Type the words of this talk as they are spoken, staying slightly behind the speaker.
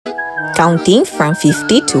Counting from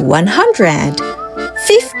 50 to 100.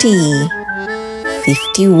 50,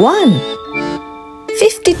 51,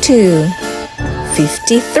 52,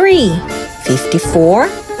 53, 54,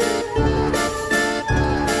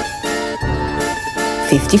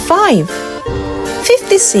 55,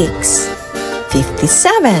 56,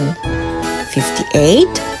 57,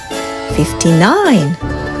 58, 59,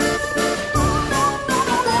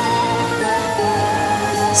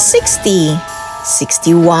 60,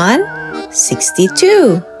 61,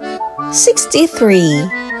 62, 63,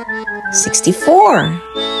 64,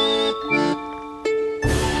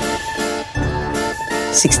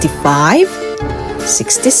 65,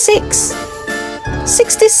 66,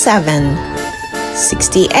 67,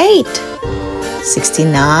 68,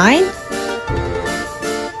 69,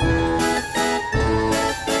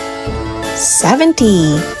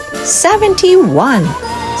 70, 71,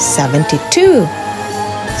 72,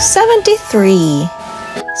 73,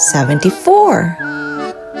 74,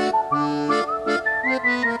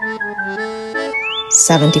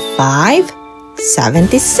 75,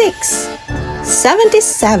 76,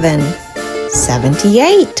 77,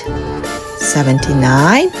 78,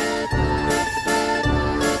 79,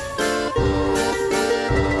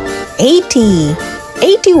 80,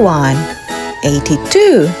 81,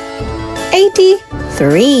 82,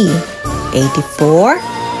 83, 84,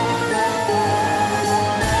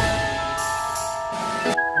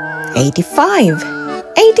 85,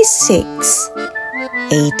 86,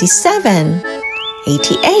 87,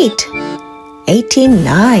 88,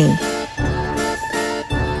 89,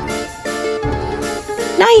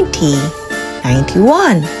 90,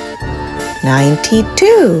 91,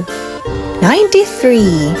 92,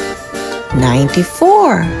 93,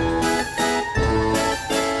 94,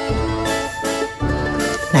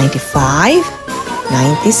 95,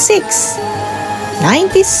 96,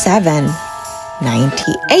 97,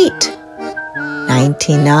 98,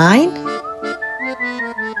 99,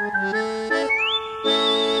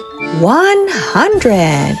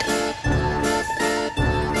 100.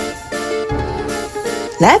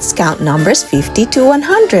 Let's count numbers 50 to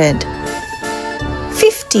 100.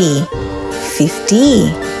 50,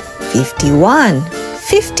 50, 51,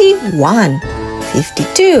 51,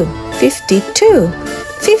 52, 52,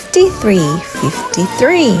 53,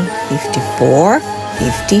 53, 54,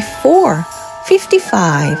 54,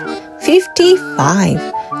 55,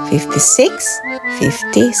 55, 56,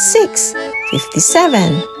 56,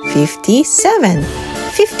 57, 57,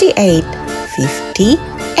 58,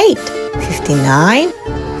 58, 59,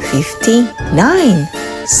 59,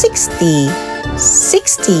 60,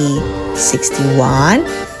 60, 61,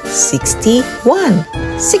 61,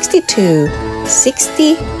 62,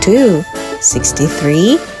 62,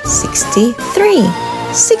 63, 63,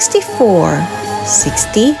 64,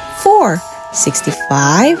 64,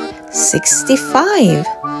 65, 65,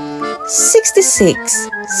 66,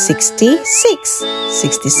 66,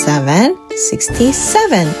 67,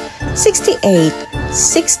 67, 68,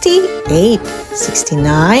 68,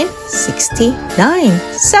 69, 69,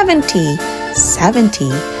 70,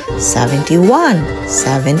 70, 71,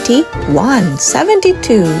 71,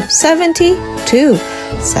 72, 72,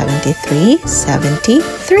 73,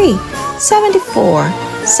 73, 74,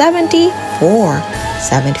 74,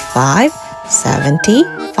 75,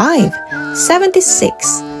 75,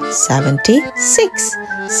 76, 76,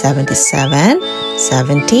 77,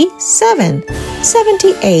 77,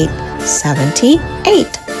 78,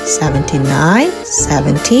 78, 79,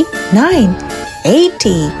 79,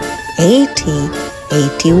 80, 80,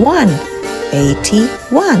 81,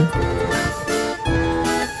 81,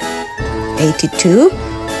 82,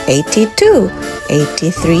 82,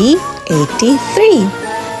 83, 83,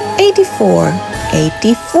 84,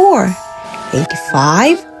 84,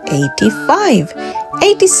 85, 85,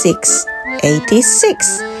 86,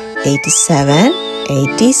 86, 87,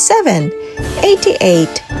 87,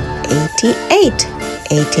 88, 88,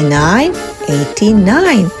 89,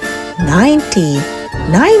 89, 90,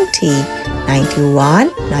 90,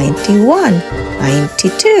 91, 91,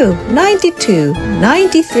 92, 92,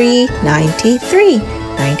 93, 93,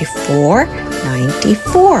 94,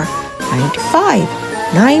 94, 95,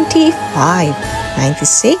 95,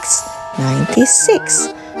 96, 96,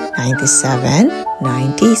 97,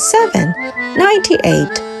 97,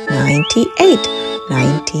 98, 98,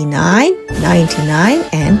 99, 99,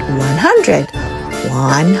 and 100.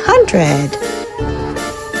 100.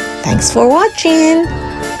 Thanks for watching.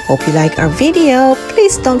 Hope you like our video.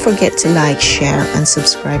 Please don't forget to like, share, and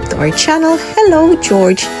subscribe to our channel. Hello,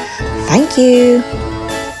 George. Thank you.